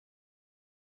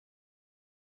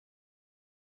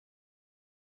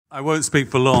I won't speak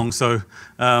for long, so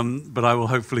but I will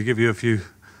hopefully give you a few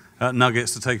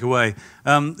nuggets to take away.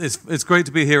 It's great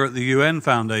to be here at the UN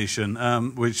Foundation,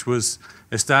 which was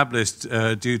established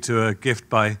due to a gift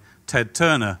by Ted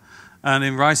Turner. And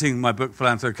in writing my book,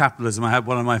 Philanthro-Capitalism, I had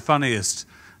one of my funniest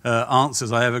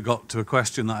answers I ever got to a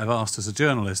question that I've asked as a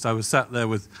journalist. I was sat there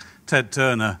with Ted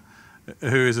Turner,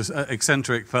 who is an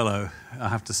eccentric fellow, I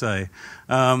have to say.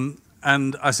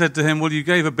 And I said to him, well, you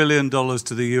gave $1 billion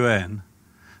to the UN.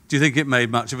 Do you think it made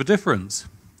much of a difference?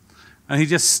 And he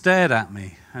just stared at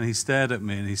me, and he stared at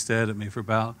me, and he stared at me for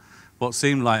about what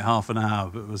seemed like half an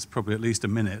hour, but it was probably at least a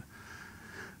minute.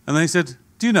 And then he said,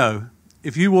 do you know,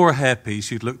 if you wore a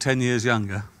hairpiece, you'd look 10 years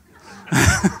younger.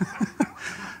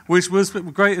 Which was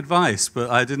great advice, but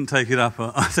I didn't take him up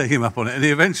on it. And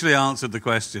he eventually answered the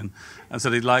question and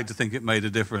said he'd like to think it made a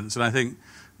difference. And I think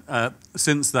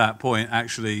since that point,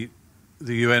 actually,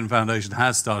 the UN Foundation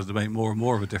has started to make more and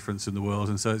more of a difference in the world.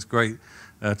 And so it's great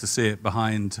to see it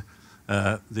behind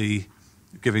the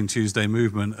Giving Tuesday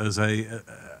movement as a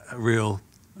real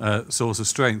source of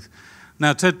strength.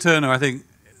 Now, Ted Turner, I think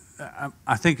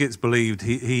it's believed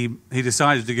he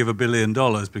decided to give $1 billion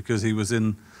because he was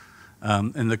in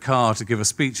the car to give a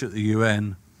speech at the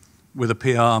UN with a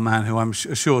PR man who I'm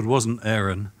assured wasn't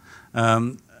Aaron,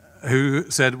 who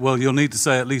said, well, you'll need to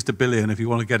say at least $1 billion if you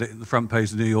want to get it in the front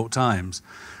page of the New York Times.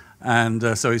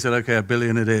 And so he said, okay, $1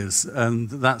 billion it is. And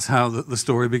that's how the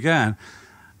story began.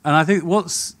 And I think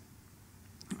what's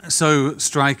so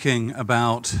striking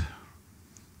about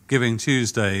Giving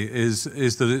Tuesday is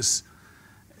that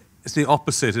it's the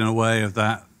opposite in a way of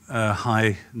that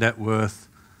high net worth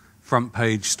front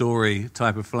page story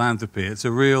type of philanthropy. It's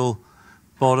a real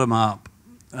bottom-up,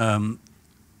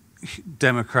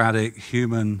 democratic,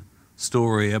 human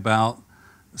story about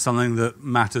something that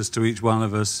matters to each one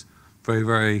of us very,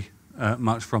 very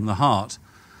much from the heart.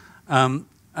 And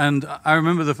I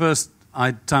remember the first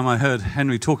time I heard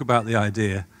Henry talk about the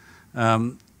idea,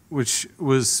 which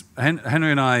was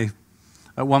Henry and I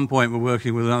at one point were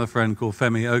working with another friend called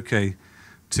Femi Oke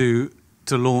to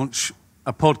launch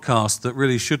a podcast that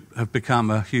really should have become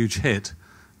a huge hit,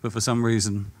 but for some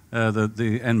reason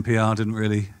the NPR didn't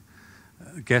really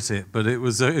get it. But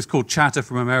it's called Chatter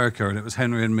from America, and it was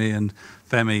Henry and me and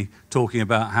Femi talking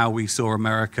about how we saw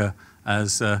America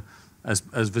as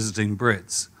visiting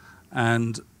Brits.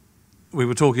 And we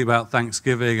were talking about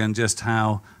Thanksgiving and just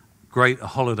how great a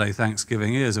holiday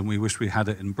Thanksgiving is, and we wish we had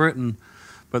it in Britain,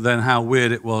 but then how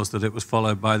weird it was that it was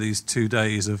followed by these 2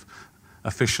 days of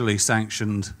officially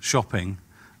sanctioned shopping.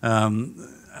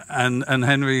 And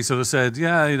Henry sort of said,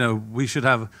 yeah, you know, we should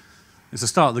have, it's the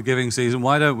start of the giving season,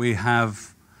 why don't they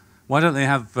have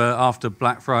after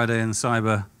Black Friday and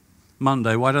Cyber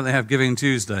Monday, why don't they have Giving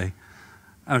Tuesday?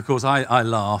 And of course I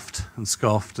laughed and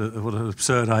scoffed at what an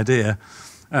absurd idea.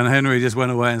 And Henry just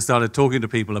went away and started talking to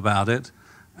people about it.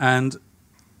 And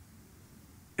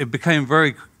it became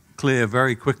very clear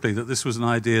very quickly that this was an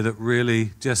idea that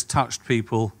really just touched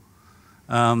people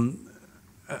in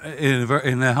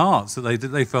their hearts, that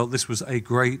they felt this was a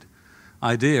great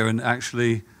idea, and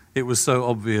actually it was so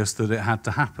obvious that it had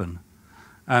to happen.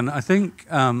 And I think,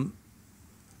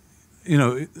 you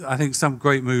know, I think some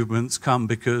great movements come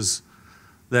because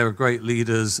there are great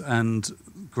leaders and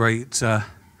great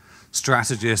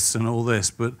strategists and all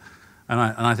this, but and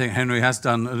I think Henry has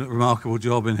done a remarkable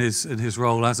job in his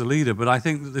role as a leader. But I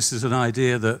think that this is an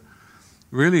idea that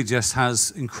really just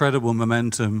has incredible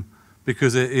momentum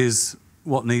because it is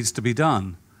what needs to be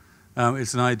done.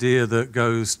 It's an idea that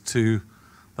goes to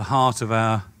the heart of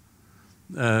our,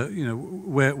 you know,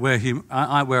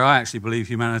 where I actually believe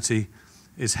humanity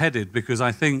is headed. Because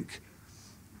I think,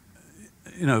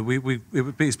 you know,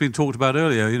 it's been talked about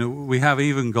earlier. You know, we have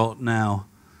even got now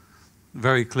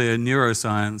very clear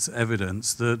neuroscience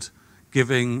evidence that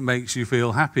giving makes you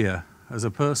feel happier as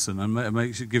a person, and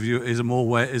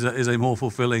is a more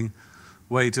fulfilling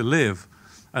way to live.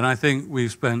 And I think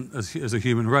we've spent as a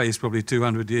human race probably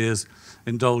 200 years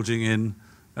indulging in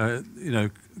you know,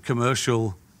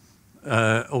 commercial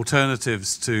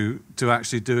alternatives to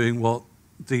actually doing what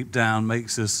deep down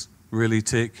makes us really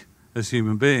tick as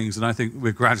human beings. And I think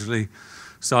we're gradually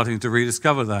starting to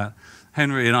rediscover that.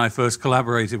 Henry and I first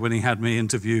collaborated when he had me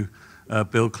interview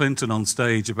Bill Clinton on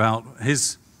stage about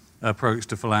his approach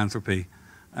to philanthropy.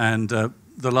 And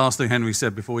the last thing Henry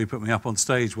said before he put me up on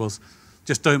stage was,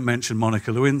 just don't mention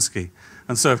Monica Lewinsky.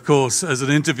 And so, of course, as an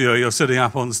interviewer, you're sitting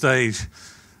up on stage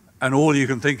and all you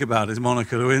can think about is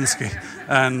Monica Lewinsky.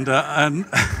 And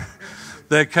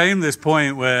there came this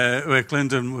point where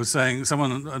Clinton was saying,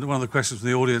 one of the questions from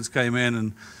the audience came in,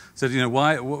 and said,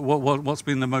 what's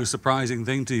been the most surprising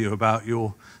thing to you about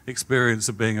your experience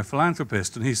of being a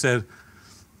philanthropist? And he said,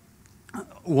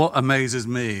 what amazes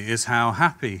me is how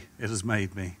happy it has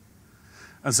made me.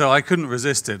 And so I couldn't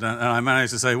resist it, and I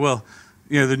managed to say, well,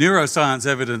 the neuroscience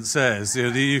evidence says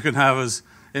you can have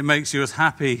it makes you as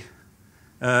happy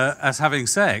as having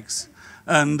sex.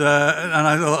 And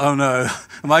I thought, oh no,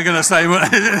 am I going to say,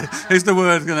 are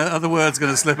the words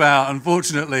going to slip out?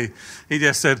 Unfortunately, he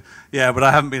just said, yeah, but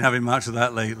I haven't been having much of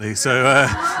that lately. So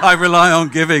I rely on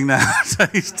giving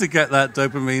nowadays to get that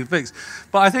dopamine fix.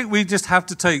 But I think we just have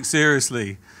to take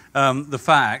seriously the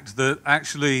fact that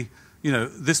actually,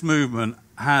 this movement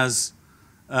has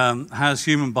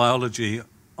human biology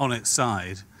on its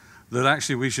side, that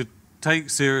actually we should take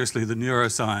seriously the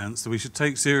neuroscience, that we should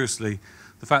take seriously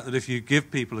the fact that if you give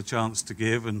people a chance to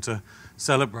give and to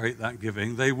celebrate that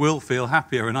giving, they will feel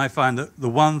happier. And I find that the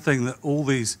one thing that all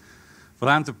these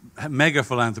mega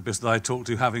philanthropists that I talk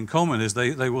to have in common is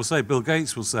they will say, Bill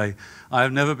Gates will say, I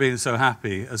have never been so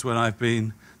happy as when I've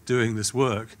been doing this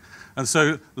work. And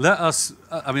so let us,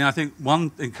 I think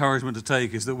one encouragement to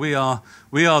take is that we are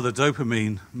the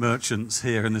dopamine merchants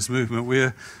here in this movement.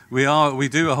 We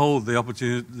do hold the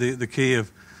opportunity, the key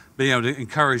of being able to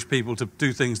encourage people to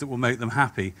do things that will make them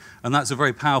happy, and that's a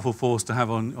very powerful force to have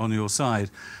on your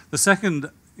side. The second,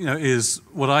 is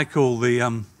what I call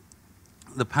the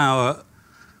power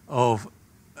of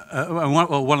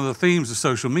one of the themes of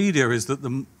social media is that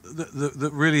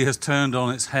that really has turned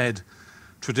on its head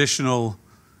traditional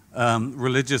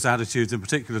religious attitudes, in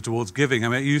particular towards giving. I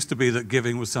mean, it used to be that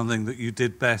giving was something that you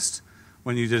did best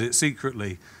when you did it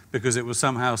secretly, because it was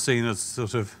somehow seen as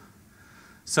sort of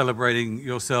celebrating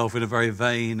yourself in a very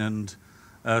vain and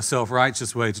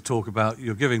self-righteous way to talk about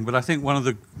your giving. But I think one of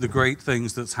the great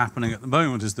things that's happening at the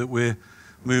moment is that we're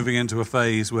moving into a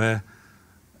phase where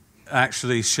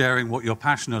actually sharing what you're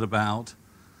passionate about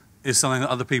is something that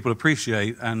other people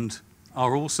appreciate and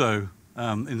are also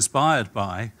inspired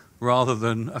by, rather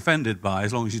than offended by,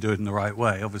 as long as you do it in the right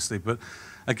way, obviously. But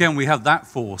again, we have that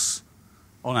force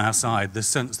on our side, this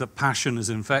sense that passion is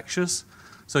infectious.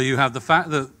 So you have the fact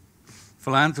that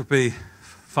philanthropy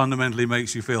fundamentally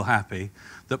makes you feel happy,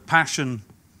 that passion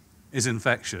is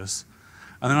infectious.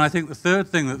 And then I think the third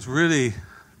thing that's really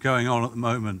going on at the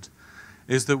moment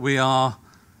is that we are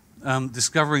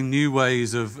discovering new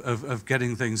ways of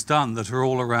getting things done that are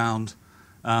all around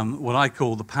what I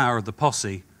call the power of the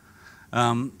posse.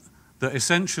 That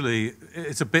essentially,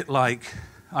 it's a bit like,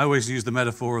 I always use the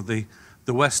metaphor of the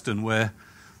Western, where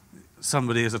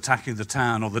somebody is attacking the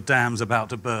town or the dam's about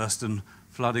to burst and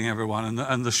flooding everyone,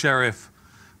 and the sheriff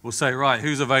will say, right,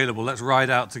 who's available? Let's ride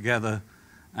out together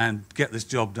and get this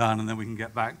job done, and then we can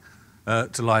get back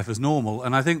to life as normal.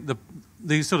 And I think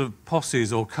these sort of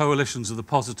posses or coalitions of the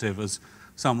positive, as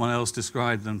someone else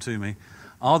described them to me,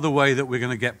 are the way that we're going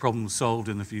to get problems solved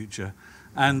in the future.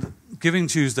 And Giving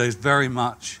Tuesday is very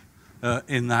much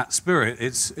in that spirit.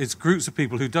 It's groups of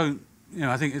people who don't,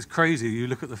 I think it's crazy. You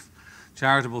look at the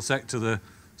charitable sector, the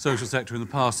social sector in the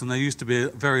past, and there used to be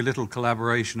very little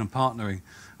collaboration and partnering.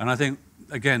 And I think,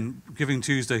 again, Giving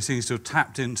Tuesday seems to have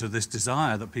tapped into this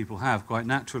desire that people have quite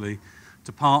naturally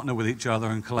to partner with each other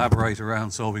and collaborate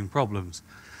around solving problems.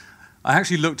 I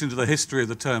actually looked into the history of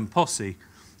the term posse,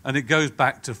 and it goes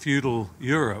back to feudal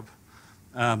Europe,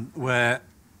 where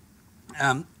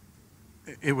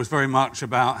it was very much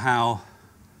about how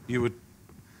you would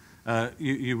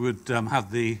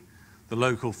have the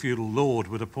local feudal lord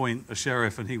would appoint a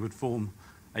sheriff, and he would form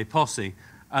a posse.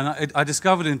 And I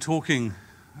discovered in talking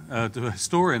to a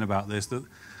historian about this that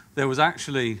there was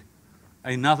actually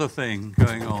another thing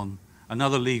going on,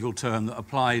 another legal term that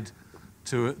applied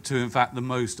to in fact the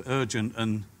most urgent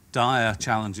and dire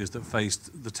challenges that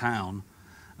faced the town,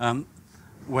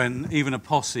 when even a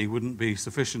posse wouldn't be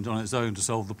sufficient on its own to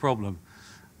solve the problem.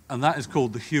 And that is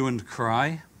called the hue and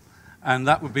cry. And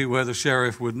that would be where the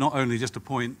sheriff would not only just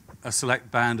appoint a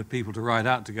select band of people to ride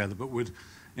out together, but would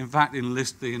in fact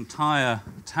enlist the entire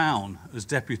town as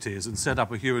deputies and set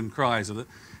up a hue and cry so that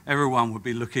everyone would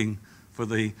be looking for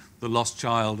the lost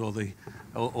child or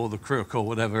the crook or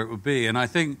whatever it would be. And I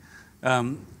think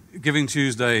Giving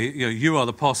Tuesday, you are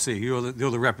the posse, you're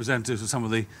the representatives of some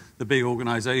of the big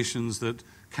organizations that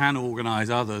can organize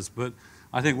others. But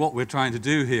I think what we're trying to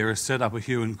do here is set up a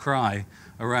hue and cry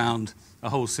around a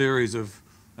whole series of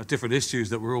different issues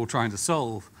that we're all trying to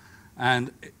solve.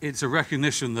 And it's a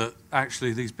recognition that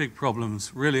actually these big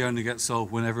problems really only get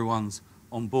solved when everyone's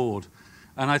on board.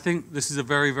 And I think this is a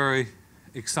very, very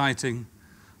exciting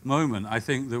moment. I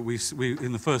think that we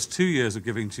in the first 2 years of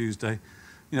Giving Tuesday,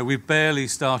 we've barely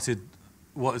started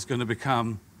what is going to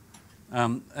become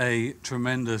a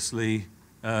tremendously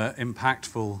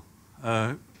impactful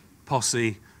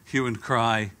posse, hue and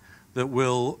cry that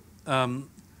will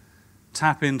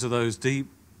tap into those deep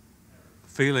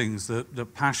feelings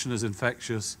that passion is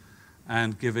infectious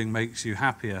and giving makes you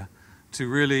happier, to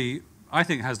really, I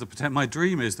think, has the potential. My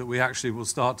dream is that we actually will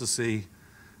start to see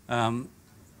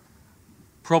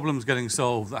problems getting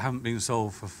solved that haven't been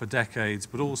solved for decades,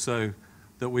 but also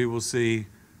that we will see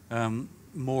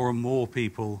more and more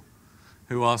people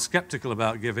who are skeptical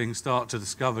about giving start to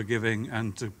discover giving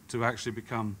and to actually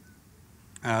become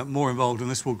more involved, and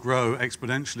this will grow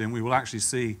exponentially, and we will actually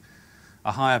see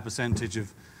a higher percentage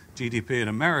of GDP in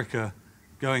America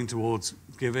going towards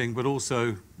giving, but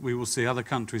also we will see other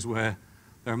countries where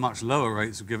there are much lower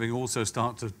rates of giving also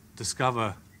start to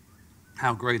discover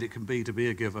how great it can be to be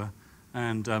a giver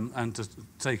and to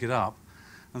take it up.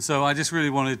 And so I just really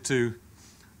wanted to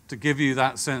give you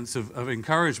that sense of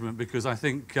encouragement, because I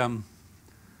think I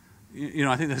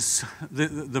think there's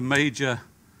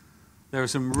there are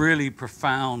some really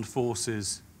profound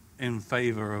forces in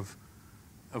favor of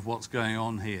what's going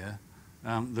on here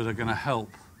that are going to help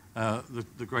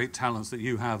the great talents that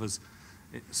you have as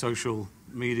social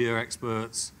media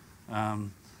experts,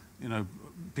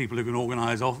 people who can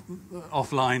organize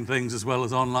offline things as well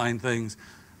as online things,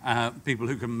 people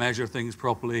who can measure things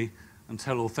properly and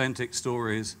tell authentic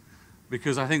stories,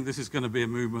 because I think this is going to be a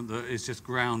movement that is just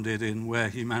grounded in where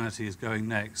humanity is going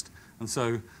next. And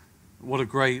so what a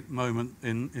great moment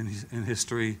in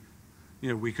history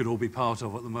we could all be part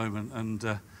of at the moment. And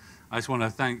I just want to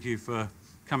thank you for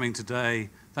coming today.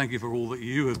 Thank you for all that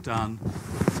you have done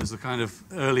as the kind of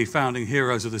early founding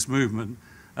heroes of this movement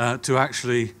to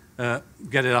actually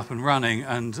get it up and running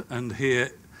and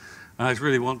here. And I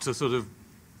really want to sort of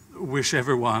wish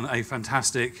everyone a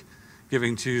fantastic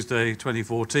Giving Tuesday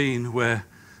 2014, where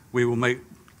we will make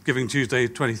Giving Tuesday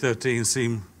 2013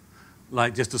 seem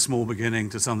like just a small beginning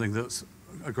to something that's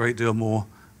a great deal more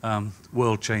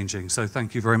world-changing. So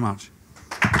thank you very much.